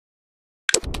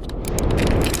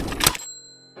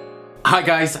Hi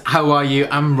guys, how are you?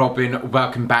 I'm Robin,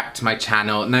 welcome back to my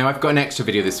channel. Now I've got an extra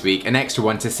video this week, an extra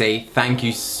one to say thank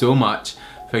you so much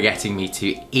for getting me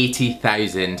to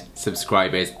 80,000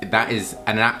 subscribers. That is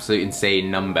an absolute insane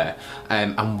number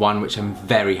and one which I'm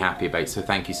very happy about, so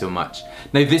thank you so much.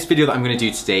 Now this video that I'm going to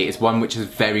do today is one which is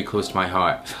very close to my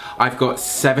heart. I've got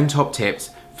 7 top tips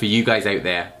for you guys out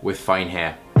there with fine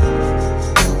hair.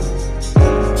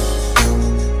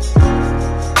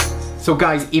 So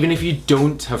guys, even if you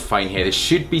don't have fine hair, there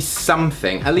should be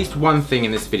something, at least one thing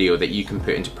in this video that you can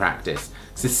put into practice.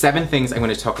 So the 7 things I'm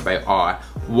going to talk about are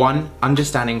 1.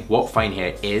 Understanding what fine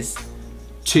hair is.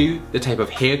 2. The type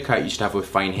of haircut you should have with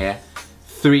fine hair.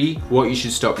 3. What you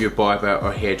should stop your barber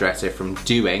or hairdresser from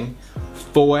doing.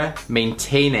 4.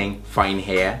 Maintaining fine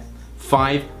hair.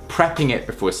 5. Prepping it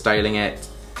before styling it.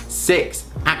 6.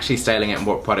 Actually styling it and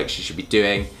what products you should be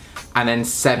doing. And then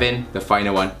 7, the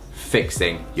final one,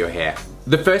 fixing your hair.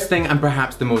 The first thing, and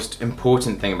perhaps the most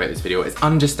important thing about this video, is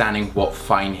understanding what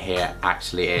fine hair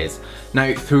actually is.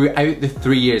 Now, throughout the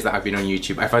 3 years that I've been on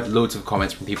YouTube, I've had loads of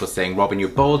comments from people saying, Robin, you're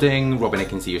balding, Robin, I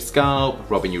can see your scalp,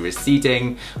 Robin, you're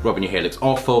receding, Robin, your hair looks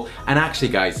awful. And actually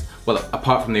guys, well,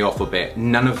 apart from the awful bit,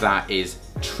 none of that is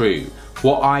true.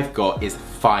 What I've got is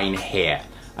fine hair.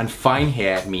 And fine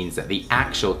hair means that the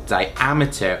actual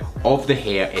diameter of the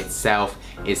hair itself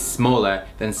is smaller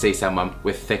than, say, someone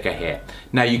with thicker hair.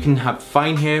 Now you can have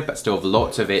fine hair but still have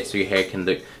lots of it, so your hair can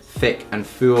look thick and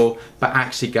full, but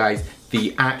actually guys,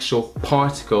 the actual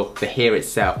particle, the hair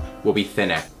itself, will be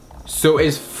thinner. So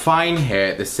is fine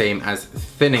hair the same as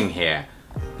thinning hair?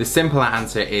 The simple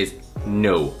answer is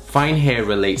no. Fine hair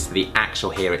relates to the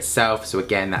actual hair itself, so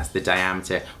again that's the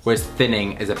diameter, whereas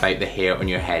thinning is about the hair on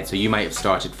your head. So you might have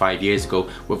started 5 years ago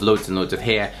with loads and loads of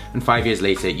hair, and 5 years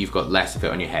later you've got less of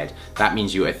it on your head. That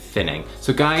means you are thinning.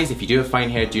 So guys, if you do have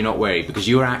fine hair, do not worry, because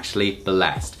you are actually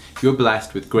blessed. You're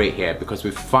blessed with great hair, because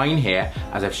with fine hair,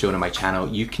 as I've shown on my channel,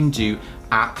 you can do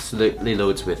absolutely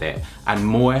loads with it, and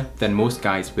more than most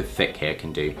guys with thick hair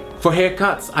can do. For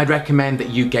haircuts, I'd recommend that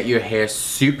you get your hair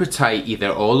super tight,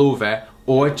 either all over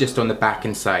or just on the back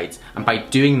and sides, and by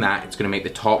doing that it's going to make the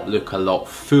top look a lot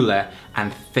fuller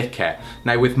and thicker.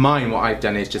 Now with mine, what I've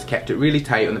done is just kept it really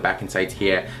tight on the back and sides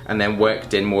here and then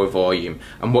worked in more volume,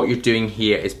 and what you're doing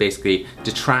here is basically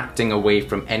detracting away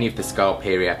from any of the scalp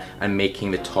area and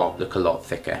making the top look a lot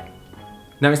thicker.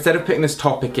 Now instead of putting this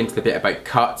topic into the bit about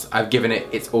cuts, I've given it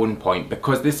its own point,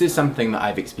 because this is something that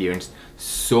I've experienced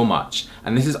so much,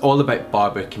 and this is all about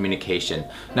barber communication.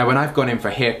 Now when I've gone in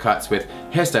for haircuts with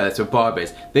hairstylists or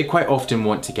barbers, they quite often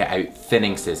want to get out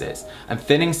thinning scissors, and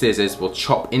thinning scissors will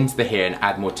chop into the hair and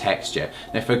add more texture.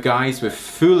 Now for guys with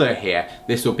fuller hair,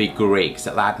 this will be great because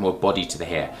it'll add more body to the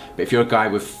hair, but if you're a guy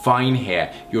with fine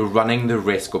hair, you're running the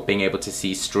risk of being able to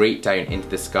see straight down into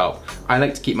the scalp. I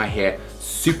like to keep my hair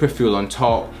super full on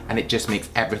top, and it just makes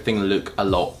everything look a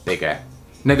lot bigger.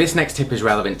 Now this next tip is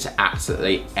relevant to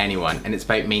absolutely anyone, and it's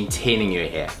about maintaining your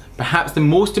hair. Perhaps the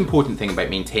most important thing about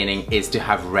maintaining is to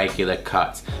have regular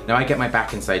cuts. Now I get my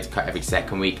back and sides cut every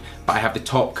 2nd week, but I have the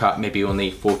top cut maybe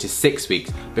only 4 to 6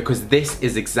 weeks, because this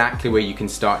is exactly where you can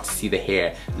start to see the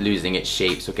hair losing its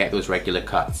shape, so get those regular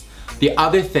cuts. The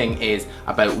other thing is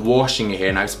about washing your hair,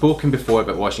 and I've spoken before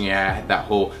about washing your hair, that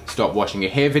whole stop washing your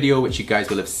hair video, which you guys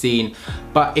will have seen.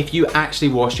 But if you actually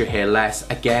wash your hair less,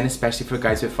 again, especially for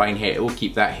guys with fine hair, it will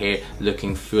keep that hair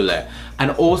looking fuller. And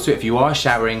also if you are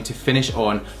showering, to finish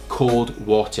on cold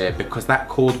water, because that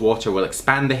cold water will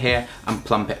expand the hair and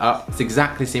plump it up. It's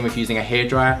exactly the same with using a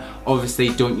hairdryer. Obviously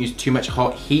don't use too much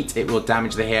hot heat, it will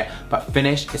damage the hair, but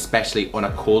finish especially on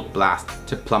a cold blast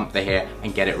to plump the hair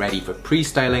and get it ready for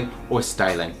pre-styling or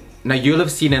styling. Now you'll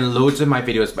have seen in loads of my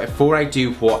videos, but before I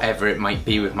do whatever it might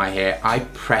be with my hair, I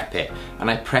prep it.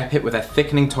 And I prep it with a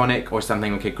thickening tonic or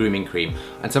something like a grooming cream.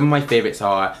 And some of my favourites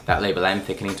are that Label M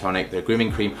thickening tonic, the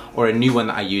grooming cream, or a new one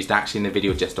that I used actually in the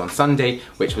video just on Sunday,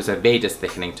 which was a Vedas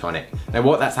thickening tonic. Now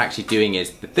what that's actually doing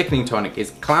is, the thickening tonic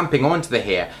is clamping onto the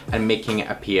hair and making it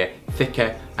appear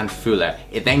thicker and fuller.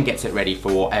 It then gets it ready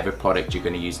for whatever product you're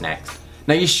going to use next.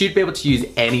 Now you should be able to use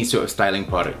any sort of styling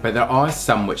product, but there are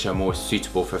some which are more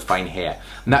suitable for fine hair.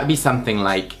 And that would be something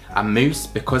like a mousse,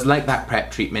 because like that prep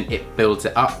treatment, it builds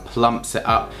it up, plumps it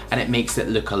up, and it makes it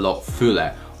look a lot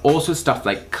fuller. Also stuff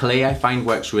like clay I find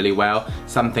works really well,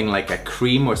 something like a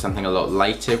cream or something a lot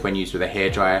lighter when used with a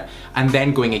hairdryer. And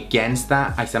then going against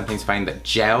that, I sometimes find that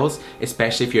gels,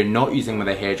 especially if you're not using with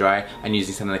a hairdryer and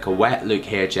using something like a wet look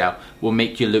hair gel, will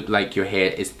make you look like your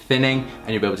hair is thinning and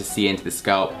you'll be able to see into the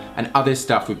scalp. And other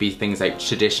stuff would be things like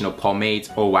traditional pomades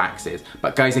or waxes.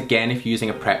 But guys, again, if you're using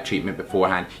a prep treatment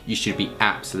beforehand, you should be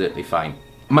absolutely fine.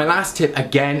 My last tip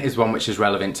again is one which is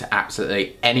relevant to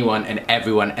absolutely anyone and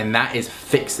everyone, and that is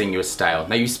fixing your style.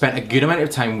 Now, you spent a good amount of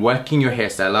time working your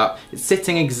hairstyle up. It's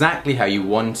sitting exactly how you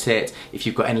want it. If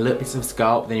you've got any little bits of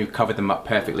scalp, then you've covered them up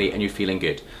perfectly and you're feeling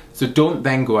good. So don't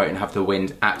then go out and have the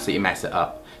wind absolutely mess it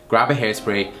up. Grab a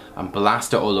hairspray and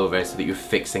blast it all over so that you're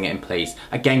fixing it in place.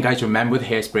 Again, guys, remember with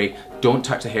hairspray, don't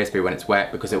touch the hairspray when it's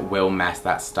wet because it will mess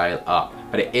that style up.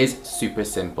 But it is super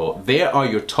simple. There are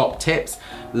your top tips.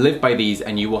 Live by these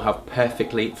and you will have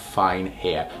perfectly fine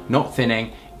hair. Not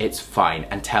thinning, it's fine.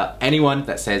 And tell anyone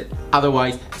that says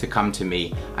otherwise to come to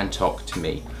me and talk to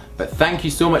me. But thank you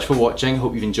so much for watching.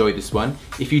 Hope you've enjoyed this one.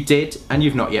 If you did and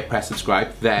you've not yet pressed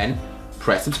subscribe, then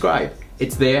press subscribe.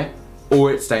 It's there,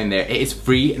 or it's down there. It is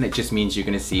free and it just means you're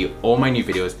gonna see all my new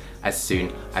videos as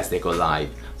soon as they go live.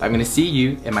 But I'm gonna see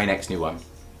you in my next new one.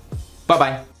 Bye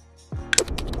bye.